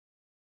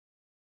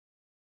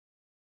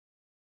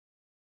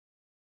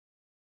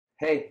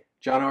Hey,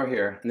 John Orr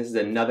here, and this is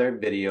another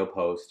video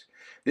post.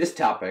 This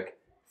topic,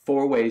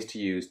 4 ways to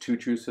use 2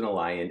 truths and a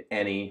lie in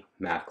any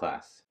math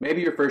class.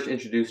 Maybe you're first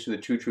introduced to the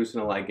 2 truths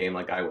and a lie game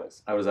like I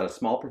was. I was at a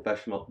small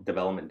professional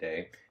development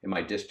day in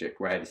my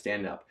district where I had to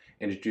stand up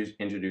and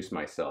introduce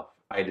myself.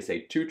 I had to say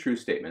 2 true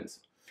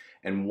statements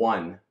and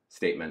 1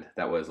 statement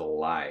that was a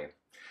lie.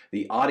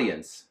 The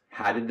audience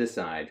had to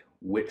decide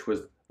which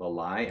was the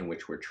lie and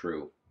which were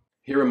true.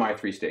 Here are my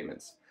 3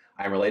 statements.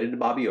 I am related to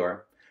Bobby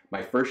Orr.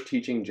 My first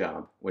teaching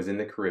job was in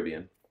the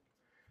Caribbean.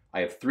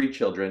 I have 3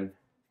 children,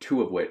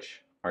 2 of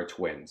which are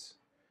twins.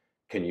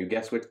 Can you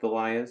guess which the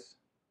lie is?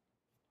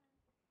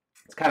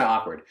 It's kind of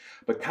awkward,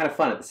 but kind of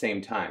fun at the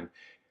same time.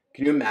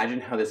 Can you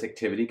imagine how this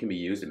activity can be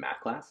used in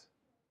math class?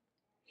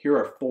 Here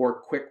are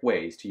 4 quick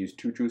ways to use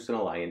 2 truths and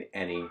a lie in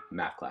any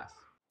math class.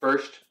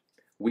 First,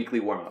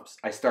 weekly warm-ups.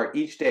 I start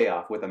each day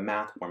off with a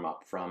math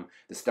warm-up from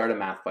the Start a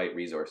Math Fight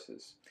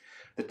resources.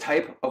 The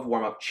type of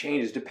warm-up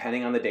changes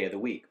depending on the day of the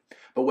week,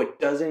 but what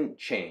doesn't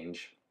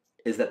change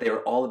is that they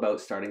are all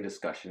about starting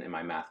discussion in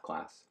my math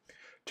class.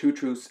 2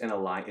 truths and a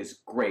lie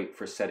is great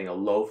for setting a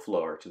low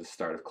floor to the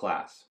start of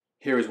class.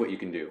 Here is what you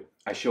can do.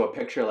 I show a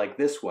picture like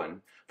this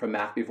one from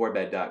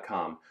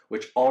mathbeforebed.com,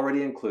 which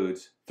already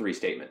includes 3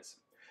 statements.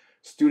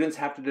 Students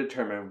have to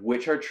determine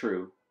which are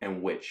true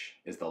and which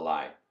is the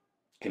lie.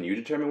 Can you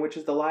determine which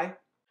is the lie?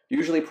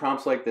 Usually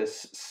prompts like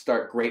this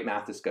start great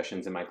math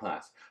discussions in my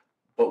class.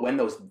 But when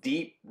those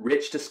deep,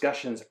 rich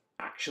discussions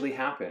actually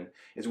happen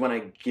is when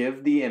I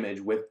give the image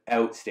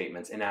without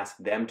statements and ask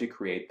them to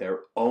create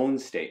their own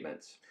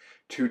statements.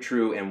 2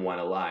 true and 1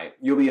 a lie.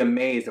 You'll be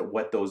amazed at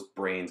what those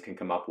brains can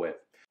come up with.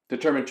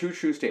 Determine 2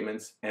 true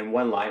statements and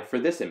 1 lie for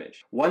this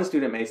image. One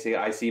student may say,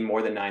 I see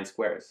more than 9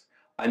 squares.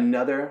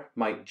 Another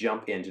might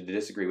jump in to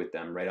disagree with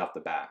them right off the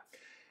bat.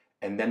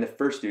 And then the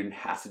first student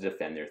has to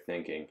defend their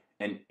thinking.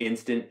 An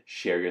instant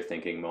share your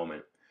thinking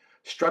moment.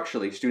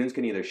 Structurally, students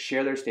can either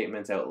share their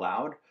statements out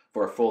loud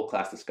for a full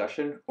class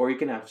discussion, or you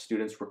can have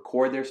students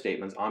record their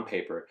statements on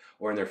paper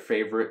or in their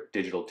favorite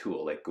digital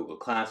tool like Google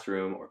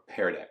Classroom or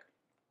Pear Deck,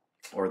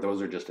 or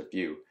those are just a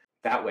few.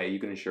 That way you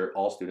can ensure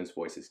all students'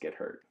 voices get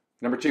heard.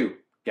 Number 2,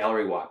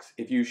 gallery walks.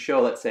 If you show,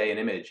 let's say, an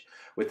image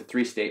with the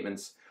 3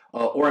 statements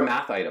or a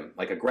math item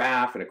like a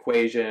graph, an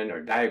equation,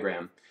 or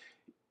diagram,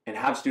 and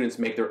have students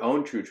make their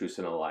own true truths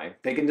and a lie,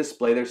 they can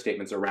display their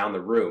statements around the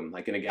room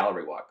like in a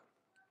gallery walk.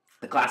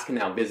 The class can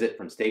now visit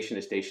from station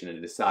to station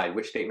and decide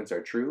which statements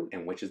are true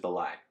and which is the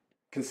lie.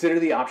 Consider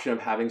the option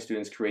of having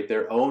students create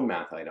their own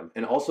math item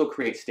and also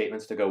create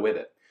statements to go with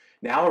it.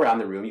 Now around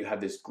the room you have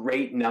this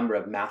great number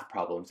of math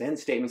problems and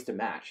statements to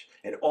match,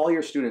 and all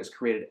your students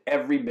created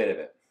every bit of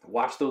it.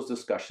 Watch those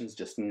discussions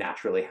just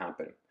naturally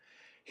happen.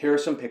 Here are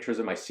some pictures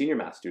of my senior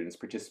math students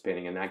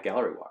participating in that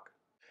gallery walk.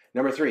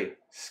 Number 3,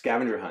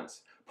 scavenger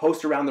hunts.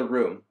 Post around the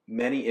room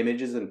many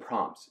images and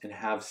prompts and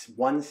have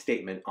 1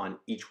 statement on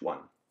each one,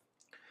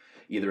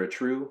 either a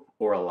true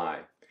or a lie.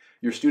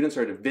 Your students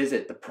are to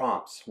visit the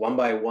prompts one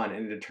by one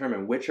and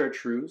determine which are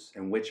truths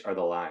and which are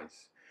the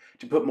lies.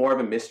 To put more of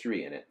a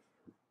mystery in it,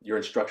 your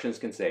instructions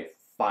can say,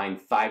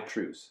 find 5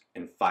 truths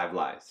and 5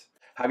 lies.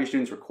 Have your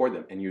students record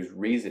them and use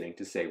reasoning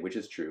to say which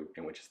is true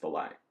and which is the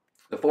lie.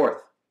 The 4th,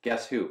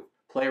 guess who.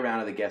 Play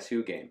around in the guess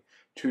who game,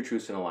 2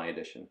 truths and a lie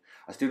edition.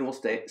 A student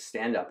will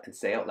stand up and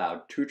say out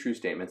loud 2 true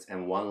statements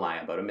and 1 lie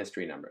about a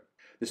mystery number.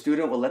 The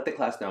student will let the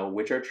class know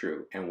which are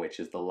true and which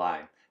is the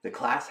lie. The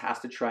class has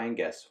to try and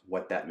guess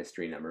what that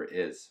mystery number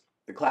is.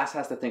 The class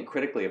has to think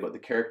critically about the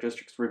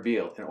characteristics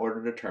revealed in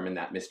order to determine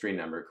that mystery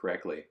number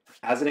correctly.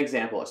 As an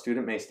example, a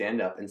student may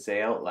stand up and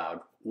say out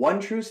loud, 1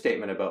 true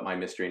statement about my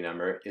mystery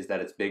number is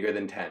that it's bigger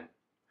than 10.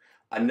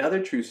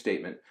 Another true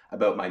statement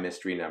about my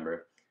mystery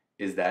number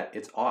is that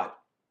it's odd.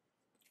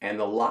 And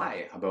the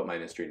lie about my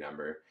mystery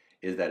number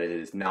is that it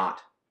is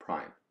not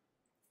prime.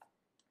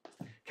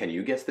 Can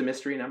you guess the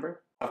mystery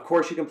number? Of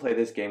course, you can play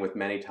this game with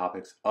many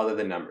topics other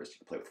than numbers. You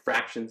can play with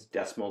fractions,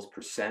 decimals,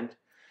 percent,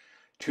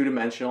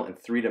 2-dimensional and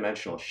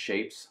 3-dimensional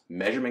shapes,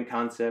 measurement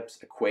concepts,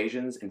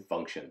 equations, and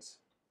functions.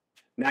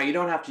 Now, you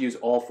don't have to use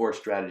all 4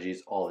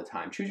 strategies all the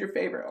time. Choose your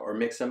favorite or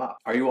mix them up.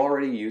 Are you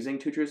already using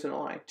 2 truths and a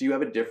lie? Do you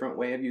have a different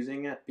way of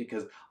using it?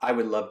 Because I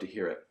would love to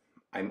hear it.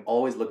 I'm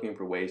always looking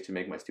for ways to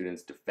make my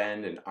students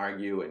defend and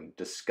argue and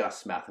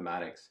discuss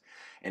mathematics.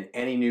 And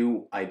any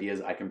new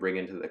ideas I can bring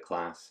into the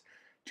class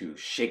to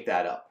shake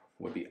that up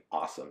would be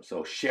awesome.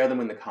 So share them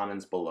in the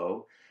comments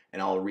below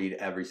and I'll read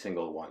every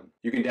single one.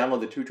 You can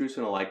download the 2 truths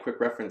and a lie quick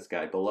reference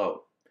guide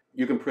below.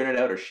 You can print it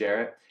out or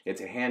share it.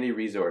 It's a handy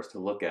resource to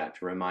look at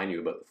to remind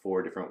you about the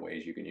 4 different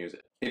ways you can use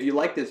it. If you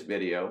like this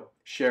video,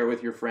 share it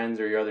with your friends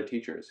or your other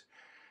teachers.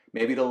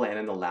 Maybe it'll land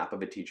in the lap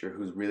of a teacher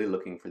who's really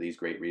looking for these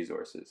great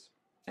resources,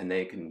 and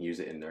they can use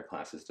it in their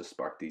classes to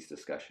spark these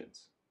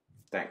discussions.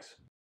 Thanks.